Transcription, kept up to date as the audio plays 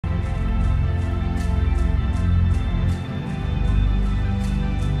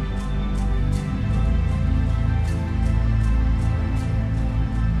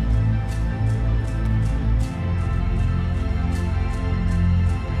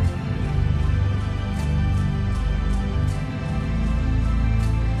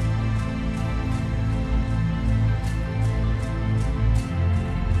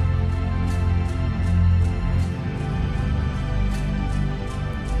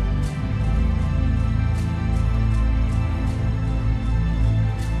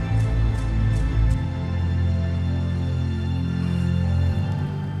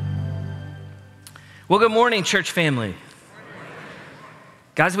Well, good morning, church family.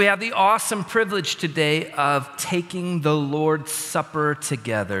 Guys, we have the awesome privilege today of taking the Lord's Supper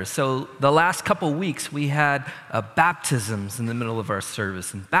together. So the last couple weeks, we had baptisms in the middle of our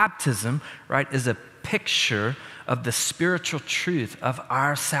service. And baptism, right, is a picture of the spiritual truth of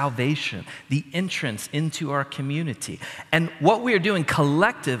our salvation, the entrance into our community. And what we are doing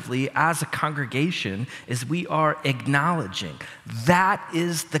collectively as a congregation is we are acknowledging that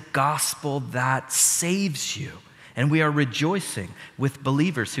is the gospel that saves you. And we are rejoicing with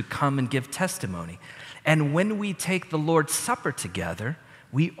believers who come and give testimony. And when we take the Lord's Supper together,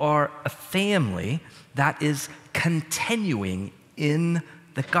 we are a family that is continuing in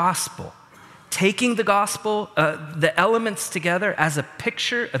the gospel. Taking the gospel, the elements together as a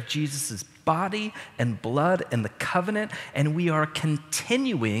picture of Jesus' body and blood and the covenant, and we are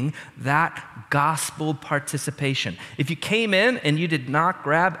continuing that gospel participation. If you came in and you did not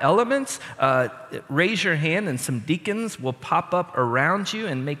grab elements, raise your hand and some deacons will pop up around you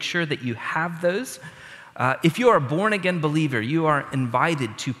and make sure that you have those. If you are a born-again believer, you are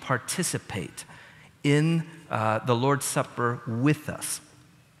invited to participate in the Lord's Supper with us.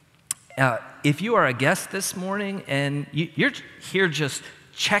 If you are a guest this morning and you're here just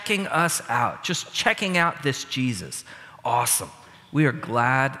checking us out, just checking out this Jesus, awesome. We are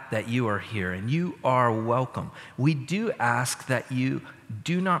glad that you are here and you are welcome. We do ask that you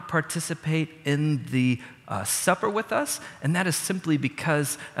do not participate in the supper with us, and that is simply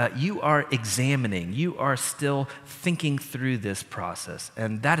because you are examining, you are still thinking through this process,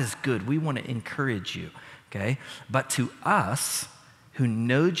 and that is good. We want to encourage you, okay? But to us who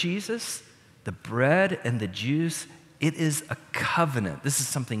know Jesus, the bread and the juice, it is a covenant. This is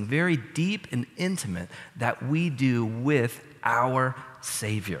something very deep and intimate that we do with our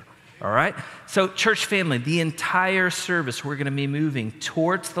Savior, all right? So church family, the entire service, we're gonna be moving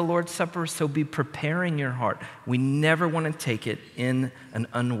towards the Lord's Supper, so be preparing your heart. We never wanna take it in an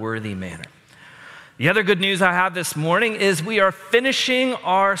unworthy manner. The other good news I have this morning is we are finishing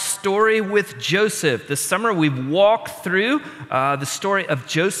our story with Joseph. This summer we've walked through the story of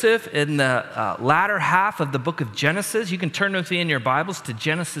Joseph in the latter half of the book of Genesis. You can turn with me in your Bibles to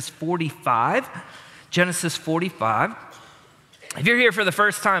Genesis 45. Genesis 45. If you're here for the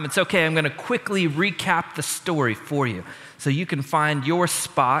first time, it's okay. I'm going to quickly recap the story for you so you can find your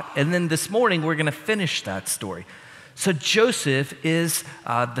spot. And then this morning we're going to finish that story. So Joseph is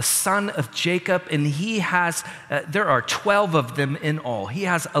the son of Jacob, and he has, there are 12 of them in all. He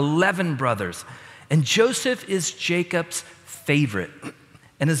has 11 brothers, and Joseph is Jacob's favorite.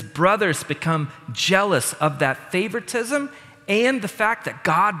 And his brothers become jealous of that favoritism and the fact that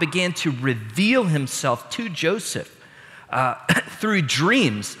God began to reveal himself to Joseph through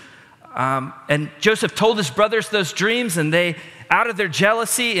dreams. And Joseph told his brothers those dreams, and they, out of their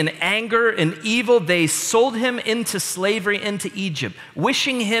jealousy and anger and evil, they sold him into slavery into Egypt,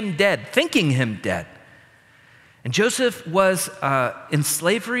 wishing him dead, thinking him dead. And Joseph was in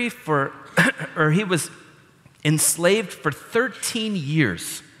slavery he was enslaved for 13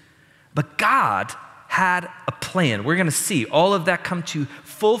 years. But God had a plan. We're gonna see all of that come to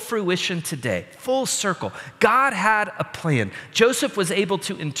full fruition today, full circle. God had a plan. Joseph was able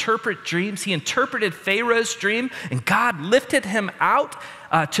to interpret dreams. He interpreted Pharaoh's dream, and God lifted him out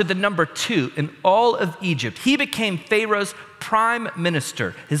to the number 2 in all of Egypt. He became Pharaoh's prime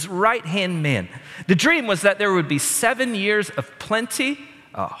minister, his right-hand man. The dream was that there would be 7 years of plenty,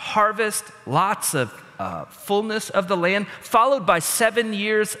 harvest, lots of fullness of the land, followed by 7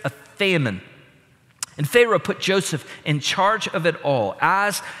 years of famine. And Pharaoh put Joseph in charge of it all.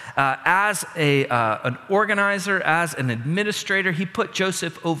 As an organizer, as an administrator, he put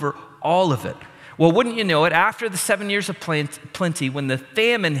Joseph over all of it. Well, wouldn't you know it, after the 7 years of plenty, when the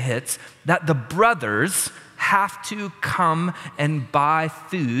famine hits, that the brothers have to come and buy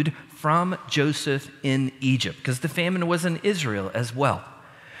food from Joseph in Egypt, because the famine was in Israel as well.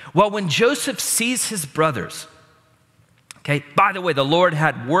 Well, when Joseph sees his brothers, okay, by the way, the Lord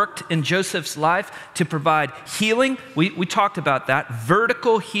had worked in Joseph's life to provide healing. We talked about that,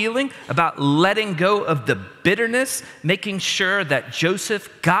 vertical healing, about letting go of the bitterness, making sure that Joseph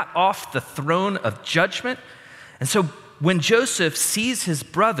got off the throne of judgment. And so when Joseph sees his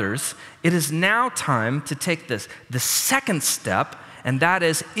brothers, it is now time to take the second step, and that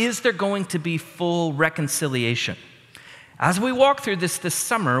is there going to be full reconciliation? As we walk through this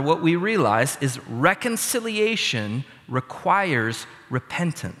summer, what we realize is reconciliation requires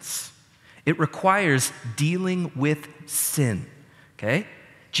repentance. It requires dealing with sin, okay?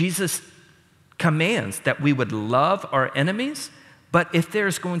 Jesus commands that we would love our enemies, but if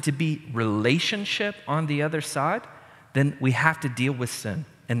there's going to be relationship on the other side, then we have to deal with sin.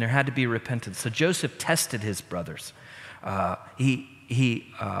 and there had to be repentance. So Joseph tested his brothers. There's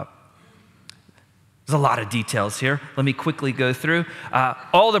a lot of details here. Let me quickly go through.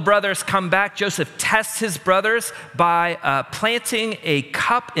 All the brothers come back. Joseph tests his brothers by planting a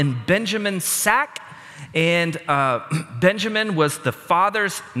cup in Benjamin's sack. And Benjamin was the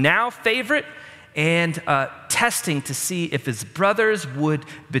father's now favorite, and testing to see if his brothers would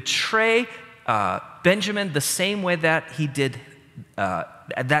betray Benjamin the same way that they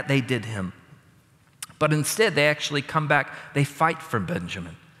did him. But instead, they actually come back. They fight for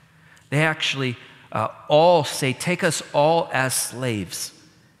Benjamin. They actually all say, take us all as slaves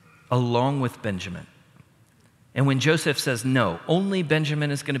along with Benjamin. And when Joseph says, no, only Benjamin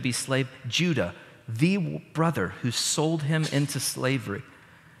is going to be slave, Judah, the brother who sold him into slavery,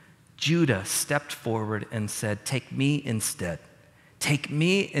 Judah stepped forward and said, take me instead. Take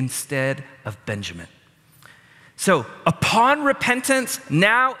me instead of Benjamin. So upon repentance,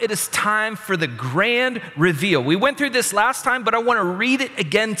 now it is time for the grand reveal. We went through this last time, but I want to read it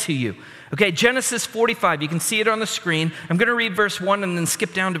again to you. Okay, Genesis 45, you can see it on the screen. I'm going to read verse 1 and then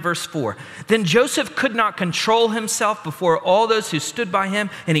skip down to verse 4. Then Joseph could not control himself before all those who stood by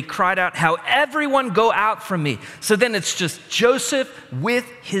him, and he cried out, how everyone go out from me. So then it's just Joseph with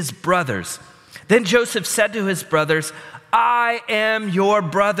his brothers. Then Joseph said to his brothers, I am your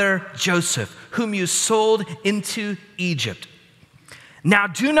brother Joseph, whom you sold into Egypt. Now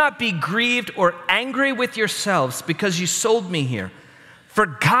do not be grieved or angry with yourselves because you sold me here. For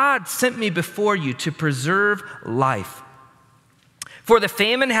God sent me before you to preserve life. For the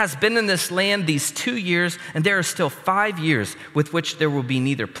famine has been in this land these 2 years, and there are still 5 years with which there will be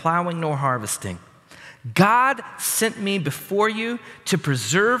neither plowing nor harvesting. God sent me before you to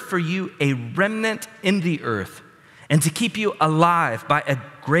preserve for you a remnant in the earth, and to keep you alive by a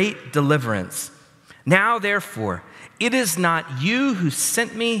great deliverance. Now, therefore, it is not you who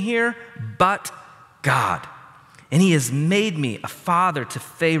sent me here, but God. And he has made me a father to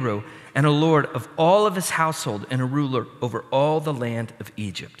Pharaoh and a lord of all of his household and a ruler over all the land of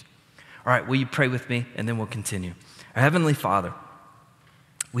Egypt. All right, will you pray with me, and then we'll continue. Our Heavenly Father,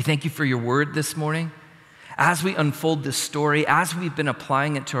 we thank you for your word this morning. As we unfold this story, as we've been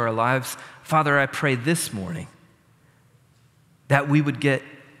applying it to our lives, Father, I pray this morning that we would get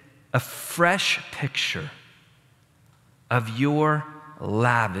a fresh picture of your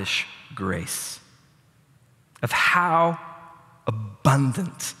lavish grace, of how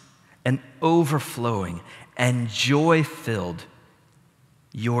abundant and overflowing and joy-filled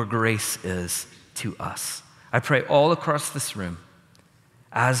your grace is to us. I pray all across this room,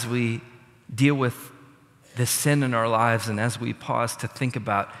 as we deal with the sin in our lives and as we pause to think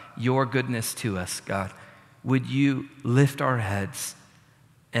about your goodness to us, God, would you lift our heads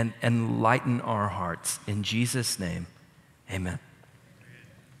and lighten our hearts? In Jesus' name, amen.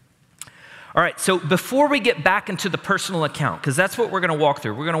 All right, so before we get back into the personal account, because that's what we're going to walk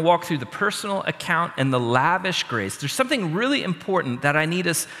through. We're going to walk through the personal account and the lavish grace. There's something really important that I need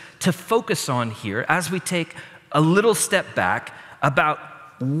us to focus on here as we take a little step back about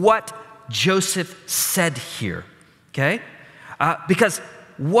what Joseph said here, okay? Because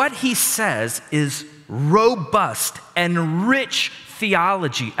what he says is robust and rich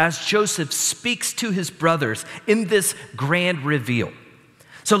theology as Joseph speaks to his brothers in this grand reveal.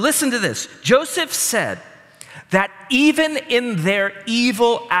 So listen to this. Joseph said that even in their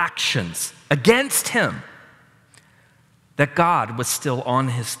evil actions against him, that God was still on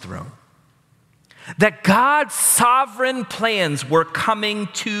his throne. That God's sovereign plans were coming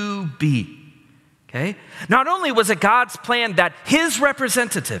to be. Okay? Not only was it God's plan that his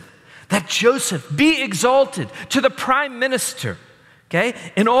representative, that Joseph, be exalted to the prime minister, okay,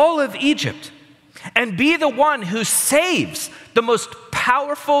 in all of Egypt, and be the one who saves the most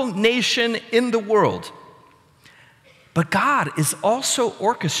powerful nation in the world. But God is also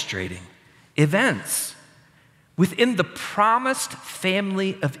orchestrating events within the promised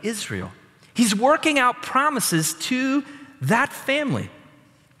family of Israel. He's working out promises to that family.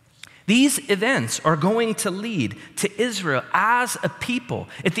 These events are going to lead to Israel as a people,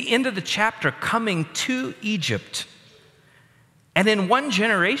 at the end of the chapter, coming to Egypt. And in one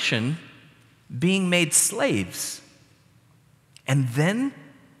generation, being made slaves. And then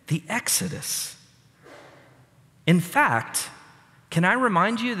the Exodus. In fact, can I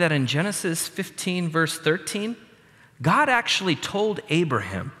remind you that in Genesis 15, verse 13, God actually told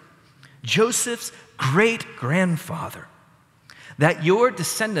Abraham, Joseph's great-grandfather, that your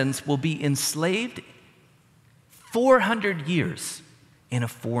descendants will be enslaved 400 years in a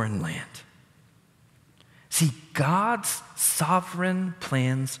foreign land. See, God's sovereign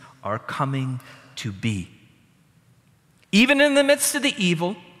plans are coming to be. Even in the midst of the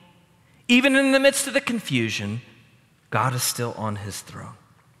evil, even in the midst of the confusion, God is still on his throne.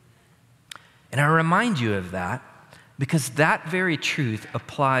 And I remind you of that because that very truth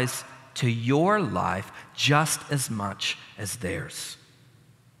applies to your life just as much as theirs.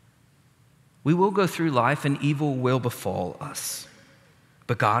 We will go through life and evil will befall us,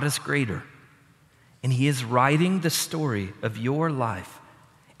 but God is greater, and he is writing the story of your life,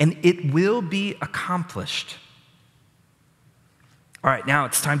 and it will be accomplished. All right, now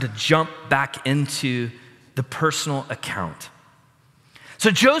it's time to jump back into the personal account. So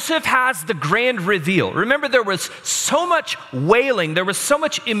Joseph has the grand reveal. Remember, there was so much wailing, there was so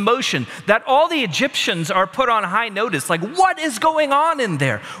much emotion that all the Egyptians are put on high notice. Like, what is going on in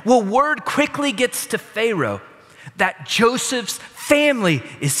there? Well, word quickly gets to Pharaoh that Joseph's family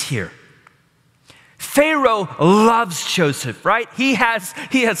is here. Pharaoh loves Joseph, right? He has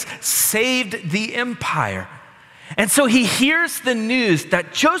saved the empire. And so he hears the news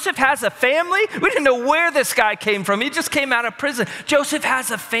that Joseph has a family. We didn't know where this guy came from. He just came out of prison. Joseph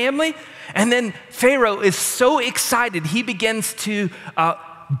has a family. And then Pharaoh is so excited, he begins to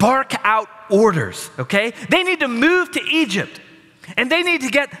bark out orders, okay? They need to move to Egypt, and they need to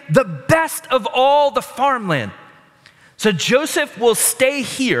get the best of all the farmland. So Joseph will stay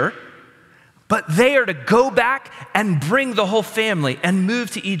here, but they are to go back and bring the whole family and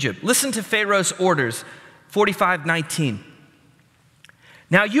move to Egypt. Listen to Pharaoh's orders. 45:19.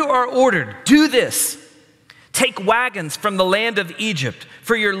 Now you are ordered, do this. Take wagons from the land of Egypt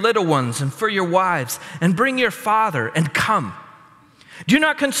for your little ones and for your wives, and bring your father and come. Do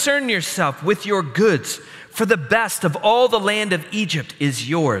not concern yourself with your goods, for the best of all the land of Egypt is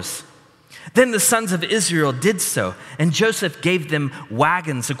yours. Then the sons of Israel did so, and Joseph gave them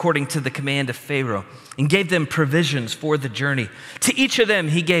wagons according to the command of Pharaoh, and gave them provisions for the journey. To each of them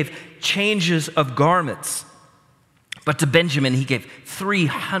he gave changes of garments. But to Benjamin he gave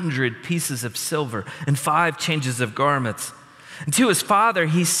 300 pieces of silver and 5 changes of garments. And to his father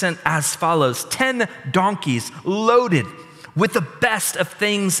he sent as follows: 10 donkeys loaded with the best of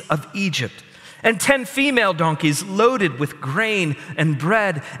things of Egypt, and 10 female donkeys loaded with grain and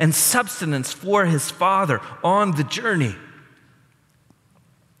bread and substance for his father on the journey.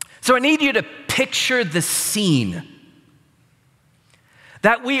 So I need you to picture the scene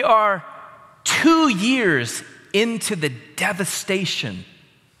that we are 2 years into the devastation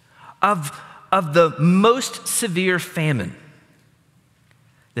of the most severe famine.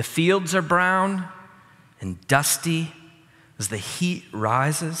 The fields are brown and dusty as the heat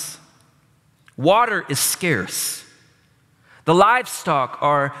rises. Water is scarce. The livestock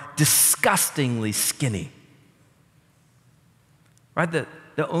are disgustingly skinny. Right?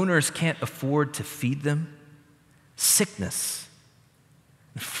 The owners can't afford to feed them. Sickness,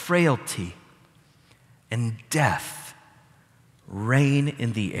 and frailty, and death reign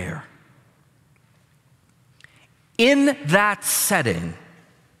in the air. In that setting,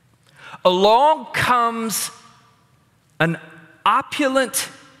 along comes an opulent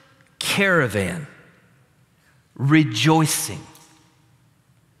caravan, rejoicing.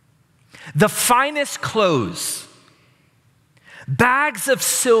 The finest clothes, bags of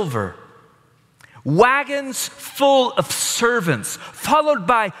silver, wagons full of servants, followed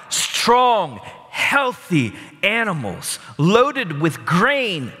by strong, healthy animals, loaded with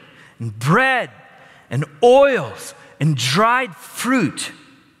grain and bread and oils and dried fruit,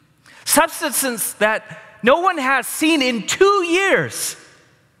 substance that no one has seen in 2 years.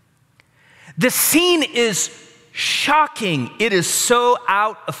 The scene is shocking. It is so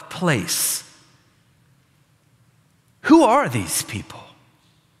out of place. Who are these people?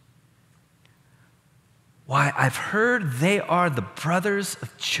 Why, I've heard they are the brothers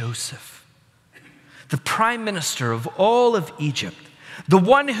of Joseph, the prime minister of all of Egypt, the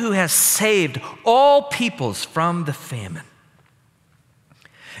one who has saved all peoples from the famine.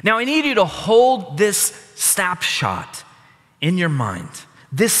 Now, I need you to hold this snapshot in your mind,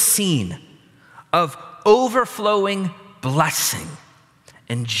 this scene of overflowing blessing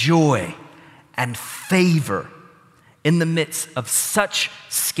and joy and favor in the midst of such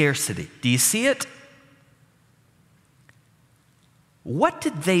scarcity. Do you see it? What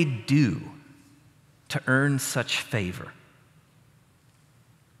did they do to earn such favor?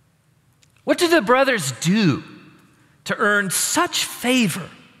 What did the brothers do to earn such favor?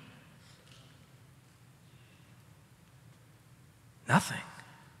 Nothing.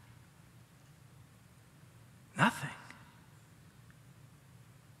 Nothing.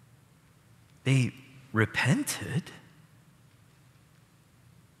 They repented,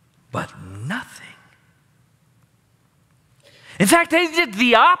 but nothing. In fact, they did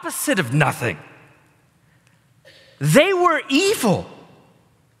the opposite of nothing. they were evil.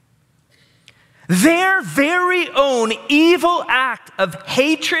 Their very own evil act of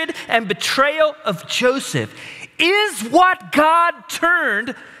hatred and betrayal of Joseph is what God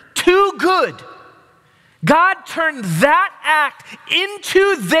turned to good. God turned that act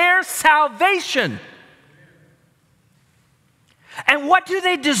into their salvation. And what do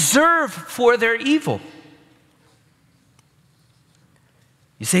they deserve for their evil?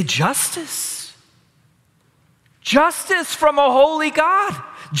 You say justice. Justice from a holy God.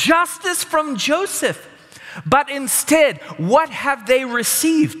 Justice from Joseph. But instead, what have they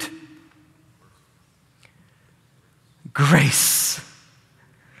received? Grace.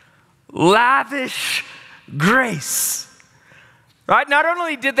 Lavish grace. Right? Not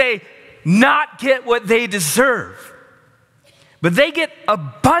only did they not get what they deserve, but they get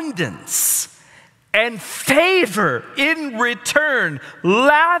abundance and favor in return.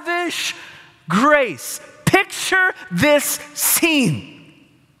 Lavish grace. Picture this scene.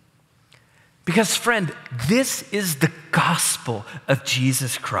 Because, friend, this is the gospel of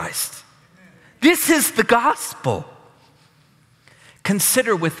Jesus Christ. This is the gospel.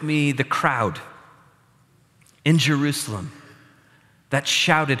 Consider with me the crowd in Jerusalem that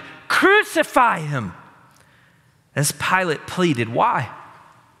shouted, "Crucify him!" as Pilate pleaded. Why?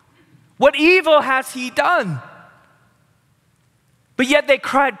 What evil has he done? But yet they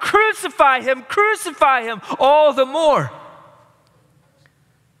cried, "Crucify him, crucify him," all the more.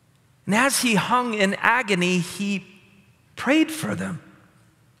 And as he hung in agony, he prayed for them.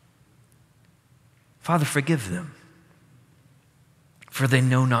 "Father, forgive them, for they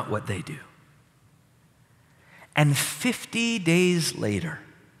know not what they do." And 50 days later,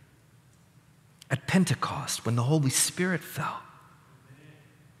 at Pentecost, when the Holy Spirit fell,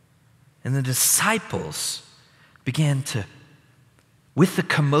 and the disciples began to, with the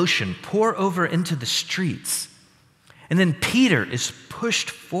commotion, pour over into the streets. And then Peter is pushed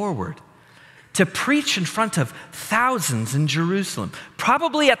forward to preach in front of thousands in Jerusalem,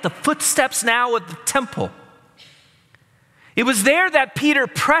 probably at the footsteps now of the temple. It was there that Peter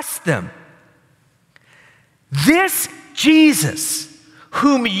pressed them. "This Jesus,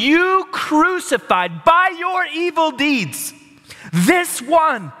 whom you crucified by your evil deeds, this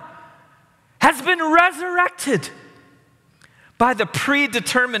one has been resurrected by the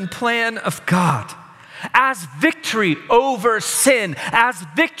predetermined plan of God as victory over sin, as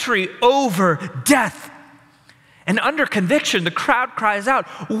victory over death." And under conviction, the crowd cries out,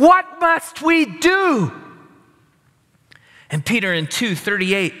 "What must we do?" And Peter in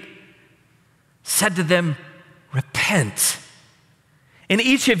 2:38 said to them, "Repent, and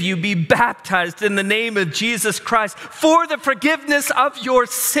each of you be baptized in the name of Jesus Christ for the forgiveness of your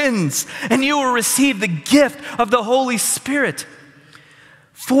sins, and you will receive the gift of the Holy Spirit.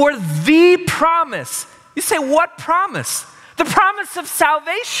 For the promise," you say, what promise? The promise of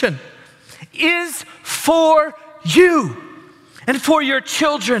salvation "is for you and for your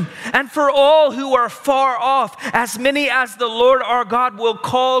children and for all who are far off, as many as the Lord our God will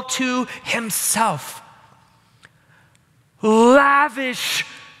call to himself." Lavish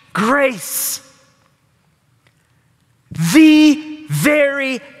grace. The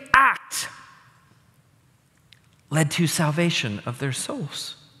very act led to salvation of their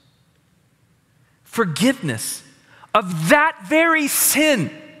souls. Forgiveness of that very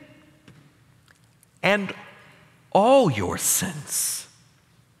sin and all your sins.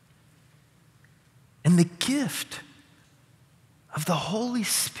 And the gift of the Holy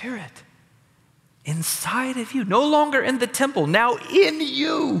Spirit inside of you, no longer in the temple, now in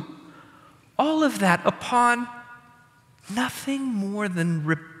you. All of that upon nothing more than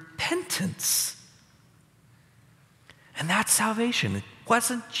repentance. And that salvation, it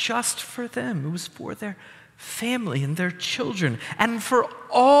wasn't just for them, it was for their family and their children, and for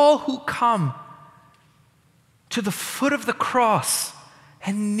all who come to the foot of the cross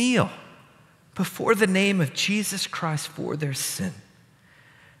and kneel before the name of Jesus Christ for their sin.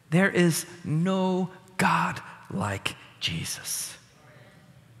 There is no God like Jesus,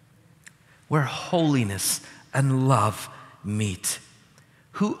 where holiness and love meet,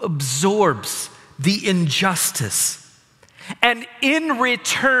 who absorbs the injustice and in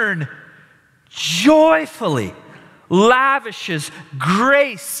return joyfully lavishes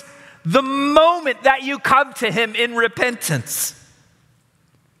grace the moment that you come to him in repentance.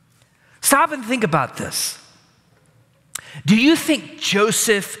 Stop and think about this. Do you think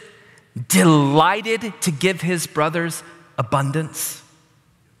Joseph delighted to give his brothers abundance?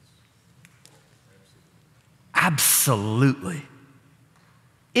 Absolutely.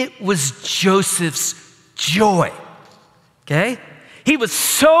 It was Joseph's joy, okay? He was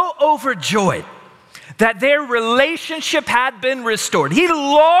so overjoyed that their relationship had been restored. He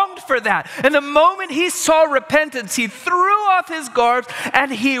longed for that. And the moment he saw repentance, he threw off his garbs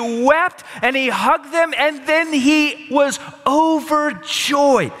and he wept and he hugged them, and then he was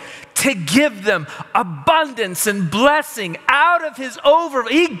overjoyed to give them abundance and blessing out of his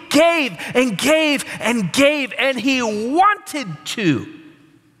overflow. He gave and gave and gave, and he wanted to.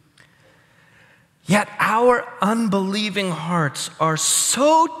 Yet our unbelieving hearts are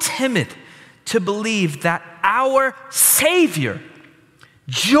so timid to believe that our Savior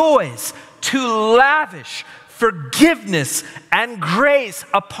joys to lavish forgiveness and grace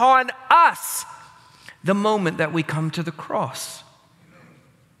upon us the moment that we come to the cross.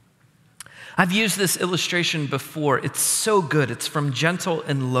 I've used this illustration before. It's so good. It's from Gentle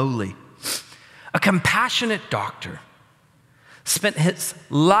and Lowly. A compassionate doctor spent his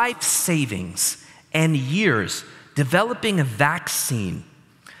life savings and years developing a vaccine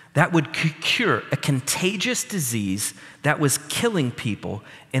that would cure a contagious disease that was killing people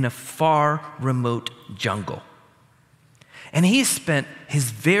in a far remote jungle. And he spent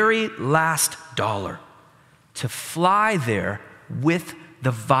his very last dollar to fly there with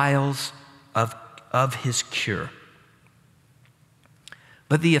the vials of his cure.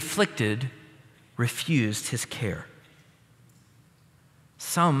 But the afflicted refused his care.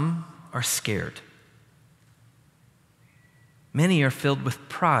 Some are scared. Many are filled with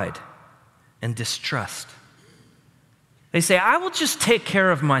pride and distrust. They say, I will just take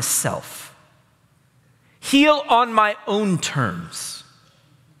care of myself, heal on my own terms.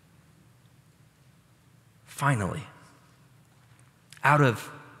 Finally, out of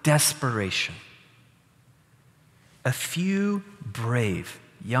desperation, a few brave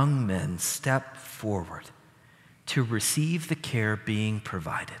young men step forward to receive the care being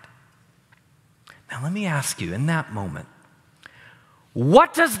provided. Now, let me ask you, in that moment,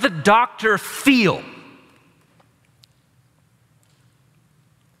 what does the doctor feel?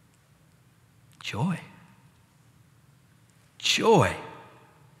 Joy. Joy.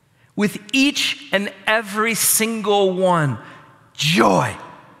 With each and every single one, joy.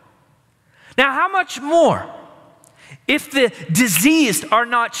 Now, how much more if the diseased are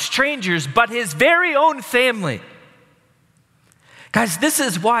not strangers, but his very own family? Guys, this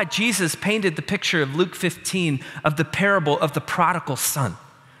is why Jesus painted the picture of Luke 15 of the parable of the prodigal son.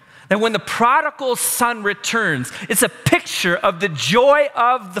 That when the prodigal son returns, it's a picture of the joy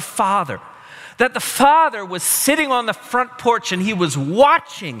of the father. That the father was sitting on the front porch and he was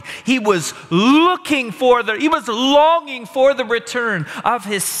watching, he was longing for the return of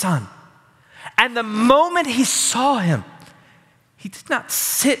his son. And the moment he saw him, he did not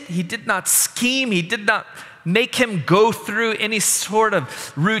sit, he did not scheme, he did not make him go through any sort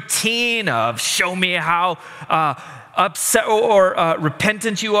of routine of show me how upset or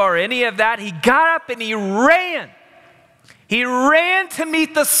repentant you are, or any of that. He got up and he ran. He ran to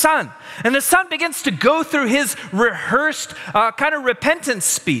meet the son. And the son begins to go through his rehearsed kind of repentance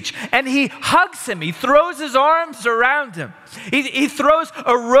speech. And he hugs him. He throws his arms around him. He throws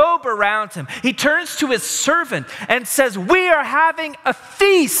a robe around him. He turns to his servant and says, we are having a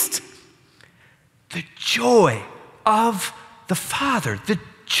feast. The joy of the Father, the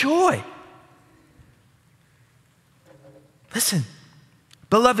joy. Listen,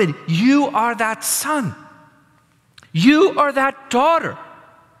 beloved, you are that son. You are that daughter.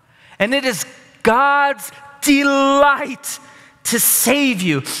 And it is God's delight to save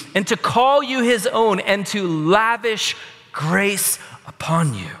you and to call you his own and to lavish grace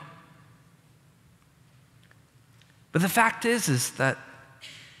upon you. But the fact is that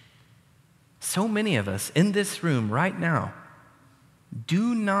so many of us in this room right now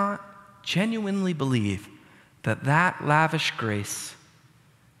do not genuinely believe that that lavish grace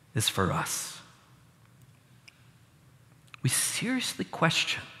is for us. We seriously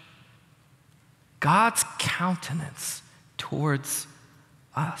question God's countenance towards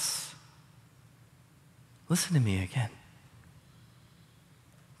us. Listen to me again.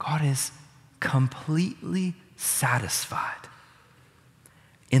 God is completely satisfied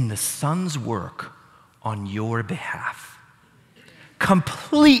in the Son's work on your behalf.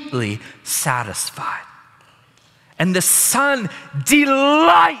 Completely satisfied. And the Son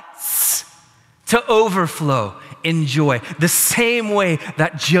delights to overflow in joy, the same way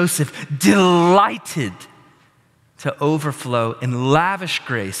that Joseph delighted to overflow in lavish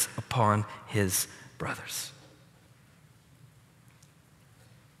grace upon his brothers.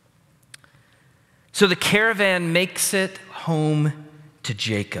 So the caravan makes it home to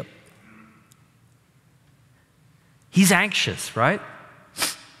Jacob. He's anxious, right?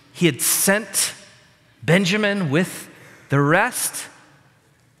 He had sent Benjamin with the rest.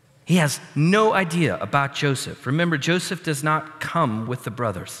 He has no idea about Joseph. Remember, Joseph does not come with the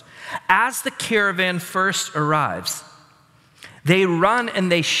brothers. As the caravan first arrives, they run and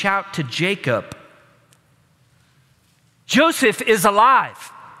they shout to Jacob, "Joseph is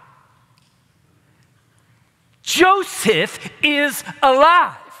alive! Joseph is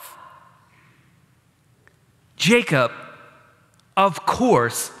alive!" Jacob, of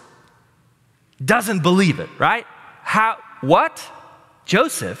course, doesn't believe it, right? What?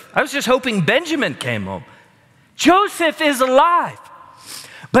 Joseph? I was just hoping Benjamin came home. Joseph is alive.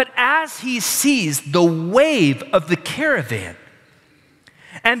 But as he sees the wave of the caravan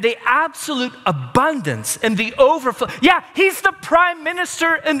and the absolute abundance and the overflow, yeah, he's the prime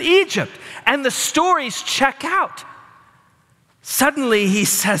minister in Egypt, and the stories check out. Suddenly he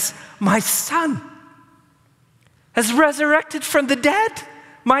says, "My son has resurrected from the dead.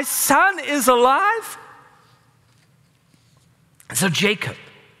 My son is alive." And so Jacob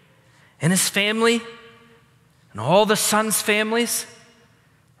and his family and all the sons' families,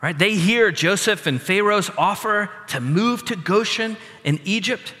 right, they hear Joseph and Pharaoh's offer to move to Goshen in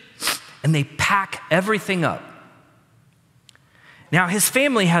Egypt, and they pack everything up. Now, his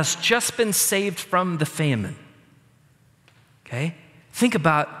family has just been saved from the famine. Okay? Think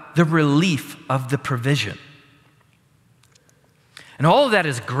about the relief of the provision. And all of that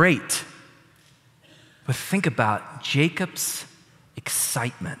is great. But think about Jacob's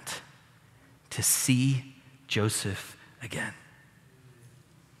excitement to see Joseph again.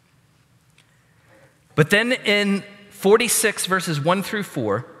 But then in 46 verses 1 through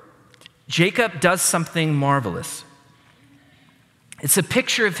 4, Jacob does something marvelous. It's a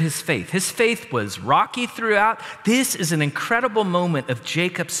picture of his faith. His faith was rocky throughout. This is an incredible moment of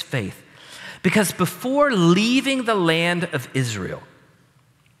Jacob's faith. Because before leaving the land of Israel,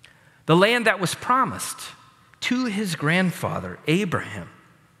 the land that was promised to his grandfather, Abraham,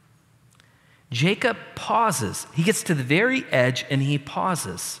 Jacob pauses. He gets to the very edge and he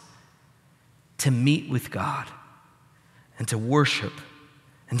pauses to meet with God and to worship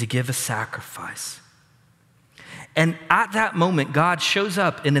and to give a sacrifice. And at that moment, God shows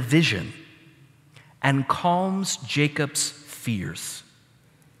up in a vision and calms Jacob's fears.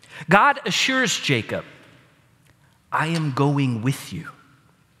 God assures Jacob, "I am going with you.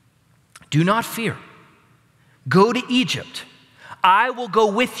 Do not fear. Go to Egypt. I will go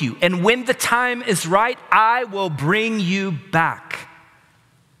with you. And when the time is right, I will bring you back."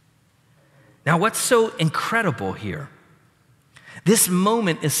 Now, what's so incredible here? This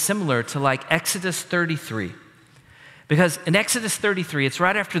moment is similar to like Exodus 33. Because in Exodus 33, it's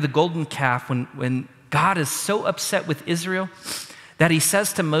right after the golden calf when God is so upset with Israel that he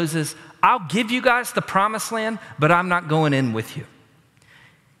says to Moses, "I'll give you guys the promised land, but I'm not going in with you.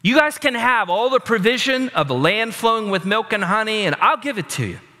 You guys can have all the provision of the land flowing with milk and honey, and I'll give it to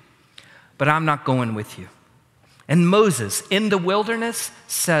you, but I'm not going with you." And Moses in the wilderness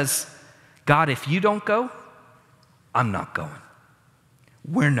says, "God, if you don't go, I'm not going.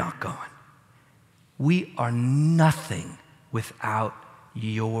 We're not going. We are nothing without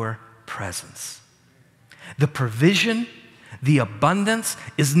your presence. The provision, the abundance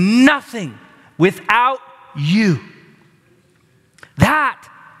is nothing without you."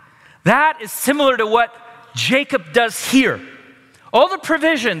 That is similar to what Jacob does here. All the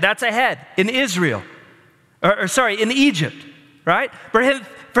provision that's ahead in Israel, in Egypt, right?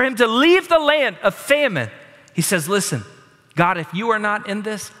 For him to leave the land of famine, he says, "Listen, God, if you are not in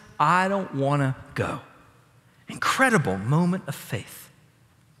this, I don't want to go." Incredible moment of faith.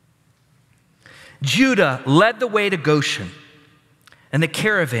 Judah led the way to Goshen, and the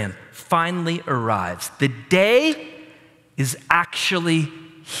caravan finally arrives. The day is actually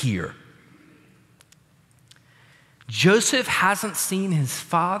here. Joseph hasn't seen his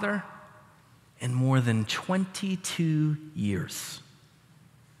father in more than 22 years.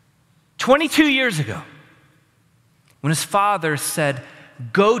 22 years ago, when his father said,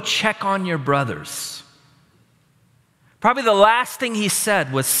 "Go check on your brothers," probably the last thing he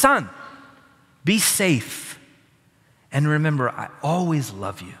said was, "Son, be safe. And remember, I always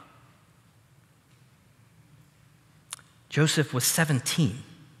love you." Joseph was 17.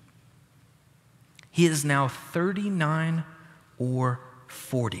 He is now 39 or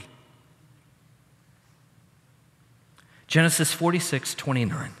 40. Genesis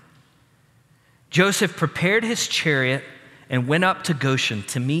 46:29. Joseph prepared his chariot and went up to Goshen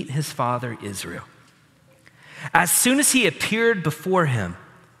to meet his father Israel. As soon as he appeared before him,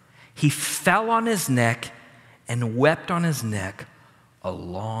 he fell on his neck and wept on his neck a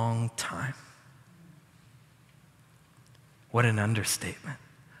long time. What an understatement.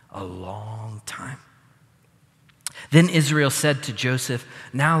 A long time. Then Israel said to Joseph,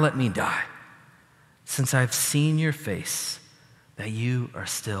 "Now let me die, since I've seen your face, that you are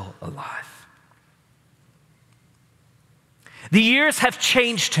still alive." The years have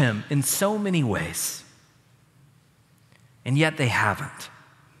changed him in so many ways, and yet they haven't.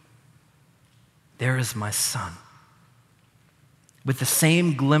 There is my son, with the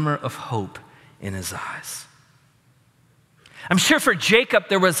same glimmer of hope in his eyes. I'm sure for Jacob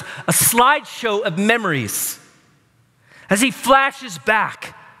there was a slideshow of memories as he flashes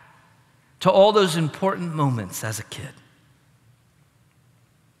back to all those important moments as a kid.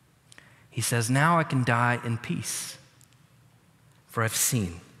 He says, "Now I can die in peace, for I've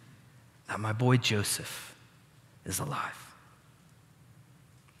seen that my boy Joseph is alive."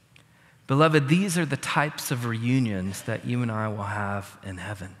 Beloved, these are the types of reunions that you and I will have in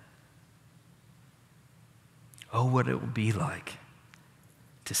heaven. Oh, what it will be like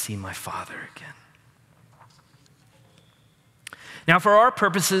to see my Father again. Now, for our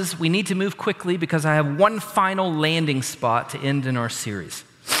purposes, we need to move quickly because I have one final landing spot to end in our series.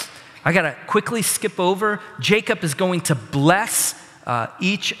 I got to quickly skip over. Jacob is going to bless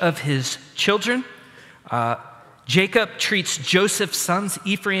each of his children. Jacob treats Joseph's sons,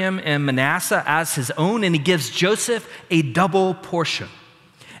 Ephraim and Manasseh, as his own, and he gives Joseph a double portion.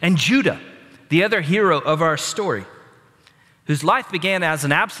 And Judah, the other hero of our story, whose life began as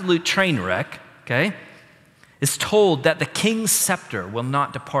an absolute train wreck, okay, is told that the king's scepter will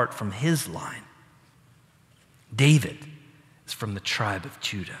not depart from his line. David is from the tribe of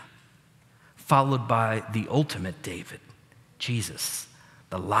Judah, followed by the ultimate David, Jesus,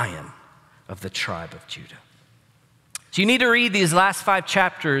 the Lion of the tribe of Judah. So you need to read these last 5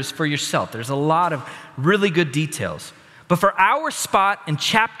 chapters for yourself. There's a lot of really good details. But for our spot in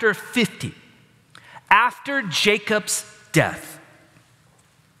chapter 50, after Jacob's death,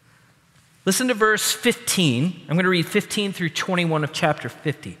 listen to verse 15. I'm going to read 15 through 21 of chapter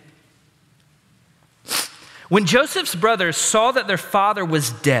 50. When Joseph's brothers saw that their father was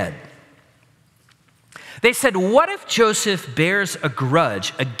dead, they said, "What if Joseph bears a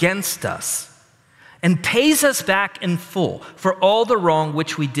grudge against us and pays us back in full for all the wrong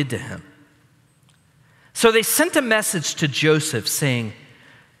which we did to him?" So they sent a message to Joseph saying,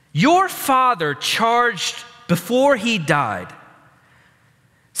 "Your father charged before he died,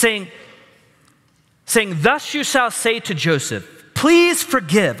 saying, thus you shall say to Joseph, 'Please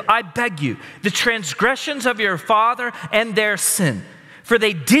forgive, I beg you, the transgressions of your father and their sin, for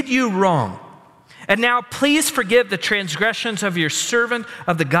they did you wrong. And now please forgive the transgressions of your servant,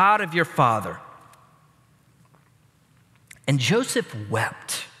 of the God of your father.' And Joseph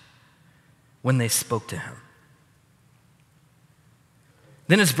wept when they spoke to him.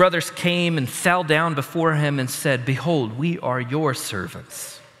 Then his brothers came and fell down before him and said, 'Behold, we are your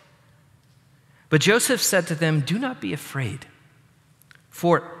servants.' But Joseph said to them, 'Do not be afraid,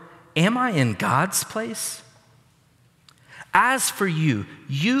 for am I in God's place? As for you,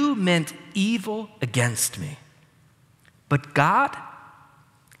 you meant evil against me, but God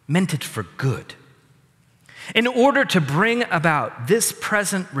meant it for good, in order to bring about this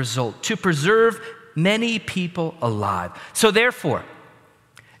present result, to preserve many people alive. So therefore,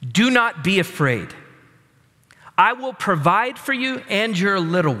 do not be afraid. I will provide for you and your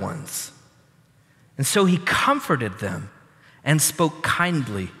little ones.' And so he comforted them and spoke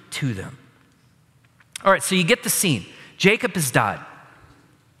kindly to them." All right, so you get the scene. Jacob has died.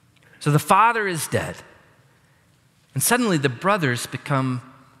 So the father is dead. And suddenly the brothers become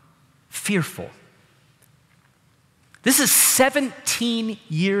fearful. This is 17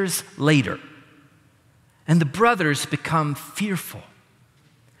 years later. And the brothers become fearful.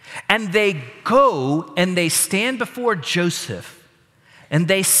 And they go and they stand before Joseph and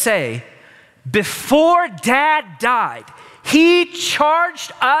they say, "Before Dad died, he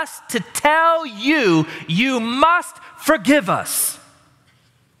charged us to tell you, you must forgive us."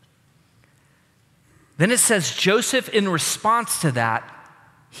 Then it says Joseph, in response to that,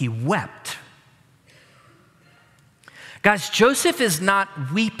 he wept. Guys, Joseph is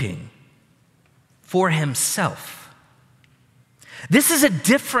not weeping for himself. This is a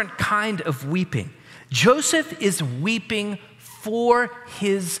different kind of weeping. Joseph is weeping for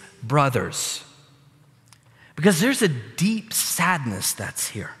his brothers, because there's a deep sadness that's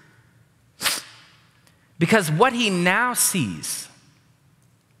here. Because what he now sees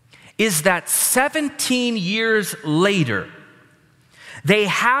is that 17 years later, they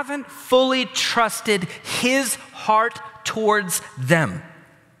haven't fully trusted his heart towards them.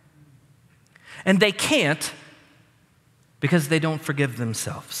 And they can't because they don't forgive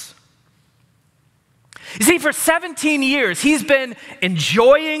themselves. You see, for 17 years, he's been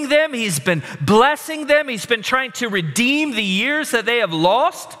enjoying them, he's been blessing them, he's been trying to redeem the years that they have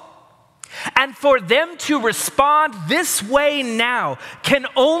lost. And for them to respond this way now can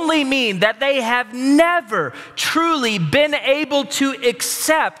only mean that they have never truly been able to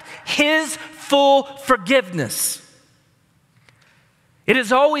accept his full forgiveness. It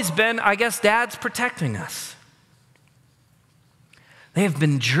has always been, I guess, Dad's protecting us. They have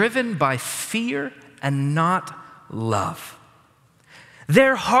been driven by fear and not love.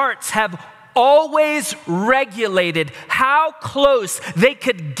 Their hearts have always regulated how close they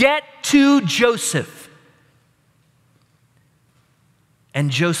could get to Joseph.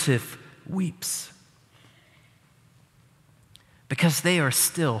 And Joseph weeps because they are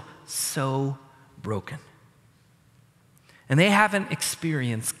still so broken. And they haven't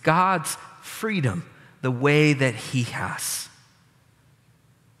experienced God's freedom the way that he has.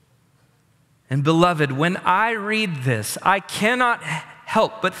 And beloved, when I read this, I cannot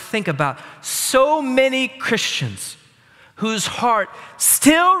help but think about so many Christians whose heart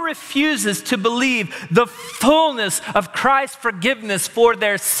still refuses to believe the fullness of Christ's forgiveness for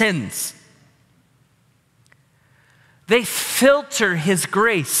their sins. They filter his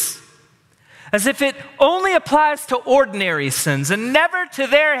grace as if it only applies to ordinary sins and never to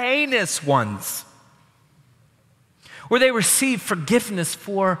their heinous ones, where they receive forgiveness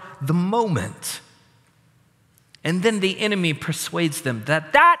for the moment. And then the enemy persuades them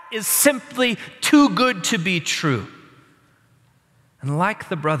that that is simply too good to be true. And like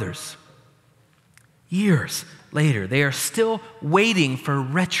the brothers, years later, they are still waiting for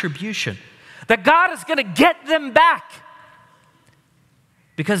retribution, that God is going to get them back,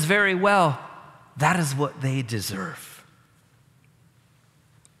 because very well, that is what they deserve.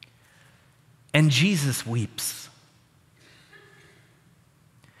 And Jesus weeps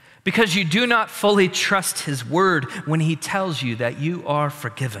because you do not fully trust his word when he tells you that you are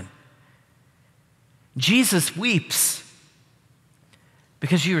forgiven. Jesus weeps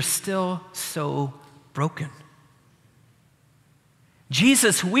because you are still so broken.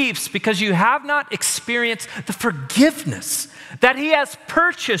 Jesus weeps because you have not experienced the forgiveness that he has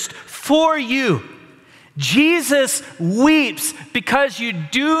purchased for you. Jesus weeps because you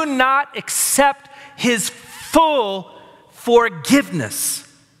do not accept his full forgiveness.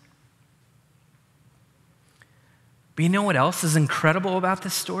 But you know what else is incredible about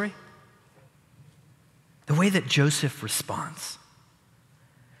this story? The way that Joseph responds.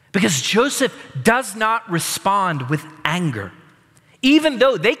 Because Joseph does not respond with anger, even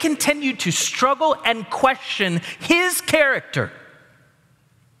though they continue to struggle and question his character.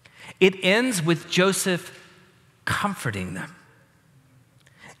 It ends with Joseph comforting them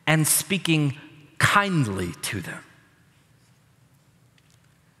and speaking kindly to them.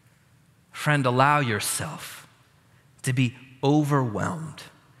 Friend, allow yourself to be overwhelmed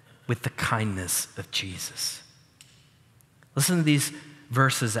with the kindness of Jesus. Listen to these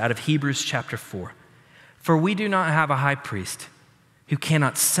verses out of Hebrews chapter 4. For we do not have a high priest who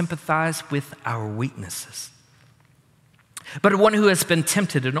cannot sympathize with our weaknesses, but one who has been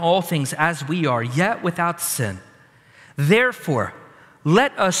tempted in all things as we are, yet without sin. Therefore,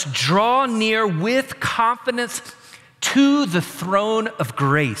 let us draw near with confidence to the throne of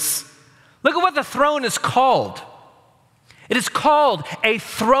grace. Look at what the throne is called. It is called a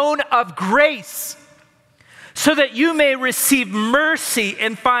throne of grace, so that you may receive mercy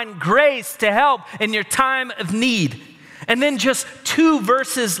and find grace to help in your time of need. And then just 2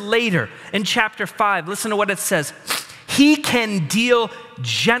 verses later in chapter 5, listen to what it says. He can deal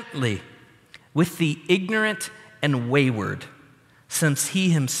gently with the ignorant and wayward, since he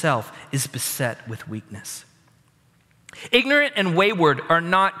himself is beset with weakness. Ignorant and wayward are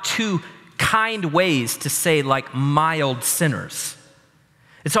not two kind ways to say like mild sinners.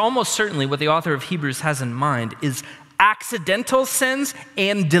 It's almost certainly what the author of Hebrews has in mind is accidental sins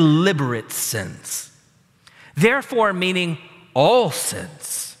and deliberate sins. Therefore, meaning all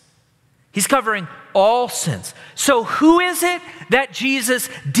sins. He's covering all sins. So who is it that Jesus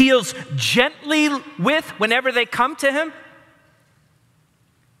deals gently with whenever they come to him?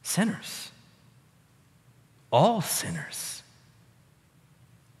 Sinners. All sinners.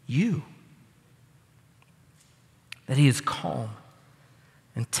 You. That he is calm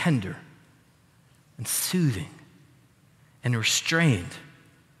and tender and soothing and restrained.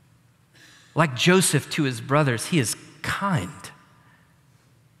 Like Joseph to his brothers, he is kind.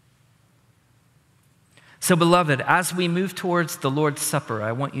 So, beloved, as we move towards the Lord's Supper,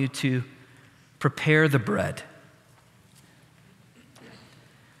 I want you to prepare the bread.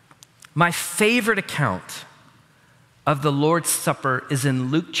 My favorite account of the Lord's Supper is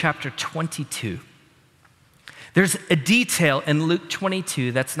in Luke chapter 22. There's a detail in Luke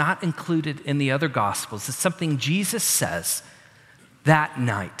 22 that's not included in the other Gospels. It's something Jesus says that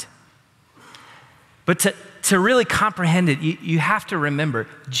night. But to really comprehend it, you have to remember,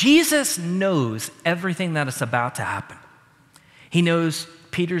 Jesus knows everything that is about to happen. He knows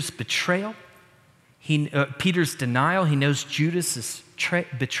Peter's betrayal, Peter's denial. He knows Judas's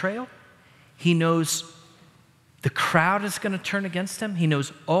betrayal. He knows the crowd is going to turn against him. He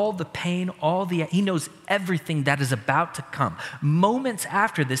knows all the pain, he knows everything that is about to come. Moments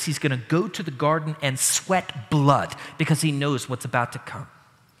after this, he's going to go to the garden and sweat blood because he knows what's about to come.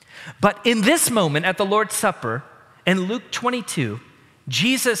 But in this moment at the Lord's Supper, in Luke 22,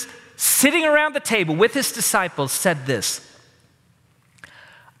 Jesus, sitting around the table with his disciples, said this: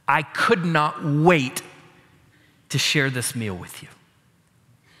 I could not wait to share this meal with you.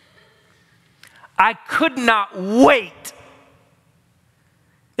 I could not wait.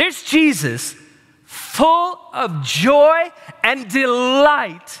 There's Jesus, full of joy and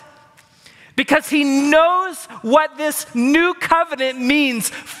delight, because he knows what this new covenant means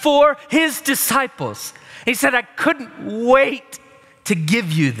for his disciples. He said, I couldn't wait to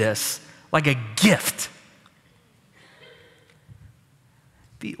give you this like a gift.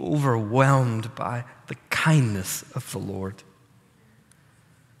 Be overwhelmed by the kindness of the Lord.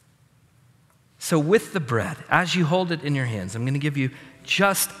 So with the bread, as you hold it in your hands, I'm going to give you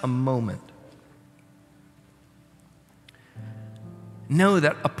just a moment. Know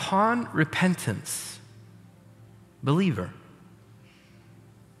that upon repentance, believer,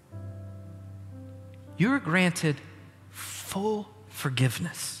 you're granted full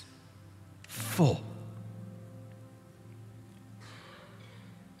forgiveness. Full.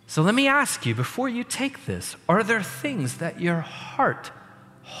 So let me ask you, before you take this, are there things that your heart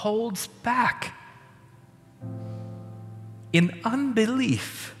holds back in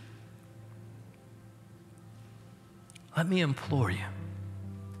unbelief? Let me implore you.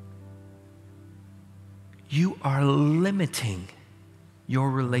 You are limiting your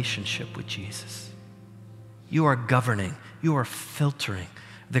relationship with Jesus. You are governing, you are filtering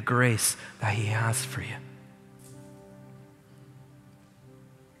the grace that he has for you.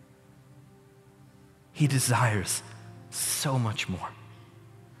 He desires so much more.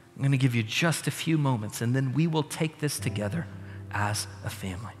 I'm going to give you just a few moments, and then we will take this together as a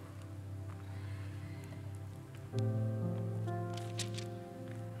family.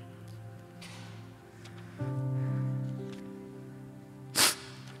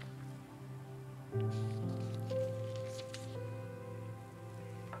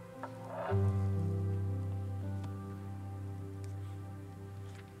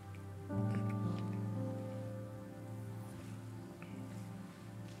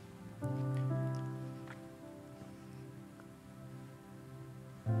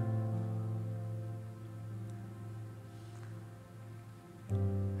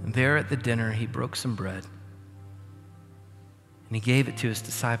 There at the dinner, he broke some bread, and he gave it to his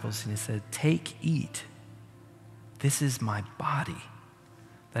disciples, and he said, take, eat. This is my body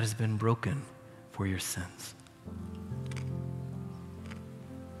that has been broken for your sins.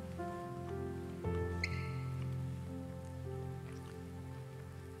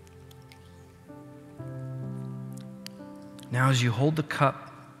 Now, as you hold the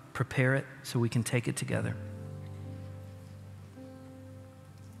cup, prepare it so we can take it together.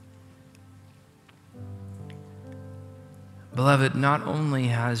 Beloved, not only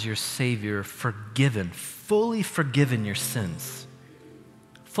has your Savior fully forgiven your sins,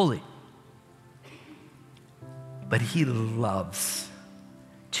 fully, but he loves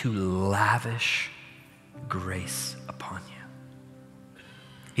to lavish grace upon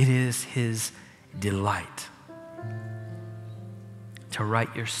you. It is his delight to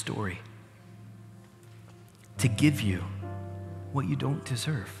write your story, to give you what you don't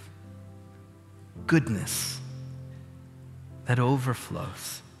deserve. Goodness that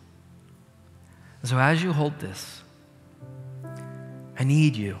overflows. So as you hold this, I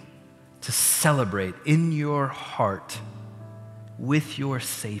need you to celebrate in your heart with your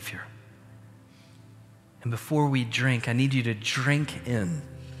Savior. And before we drink, I need you to drink in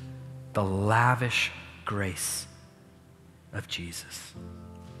the lavish grace of Jesus.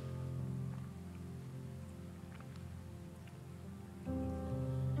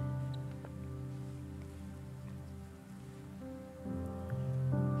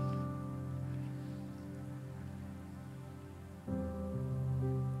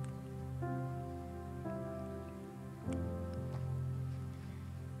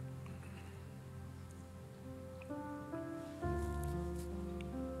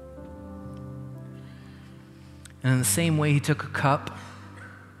 And in the same way, he took a cup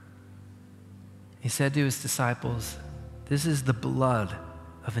He said to his disciples, "This is the blood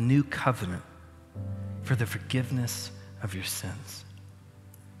of a new covenant for the forgiveness of your sins."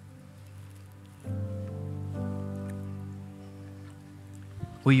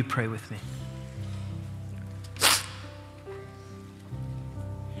 Will you pray with me?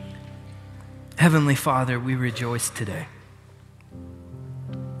 Heavenly Father, we rejoice today.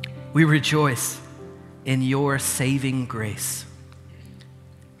 We rejoice in your saving grace,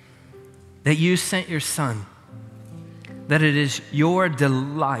 that you sent your Son, that it is your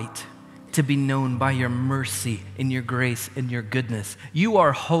delight to be known by your mercy and your grace and your goodness. You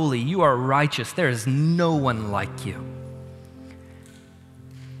are holy, you are righteous, there is no one like you.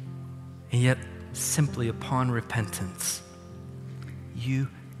 And yet, simply upon repentance, you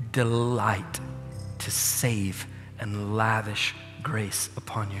delight to save and lavish grace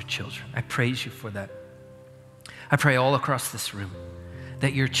upon your children. I praise you for that. I pray all across this room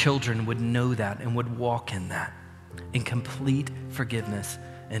that your children would know that and would walk in that, in complete forgiveness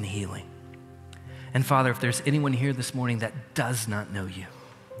and healing. And Father, if there's anyone here this morning that does not know you,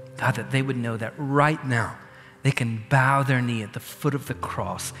 God, that they would know that right now they can bow their knee at the foot of the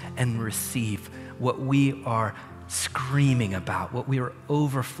cross and receive what we are screaming about, what we are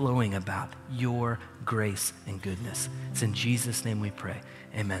overflowing about, your grace and goodness. It's in Jesus' name we pray.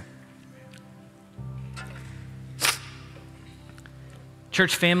 Amen.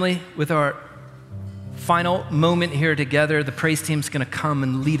 Church family, with our final moment here together, the praise team's going to come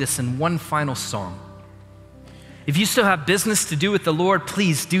and lead us in one final song. If you still have business to do with the Lord,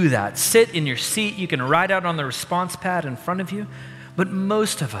 please do that. Sit in your seat. You can write out on the response pad in front of you. But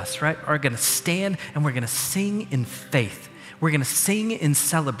most of us, right, are going to stand and we're going to sing in faith. We're going to sing in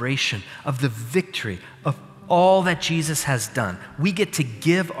celebration of the victory of all that Jesus has done. We get to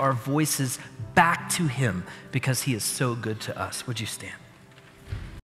give our voices back to him because he is so good to us. Would you stand?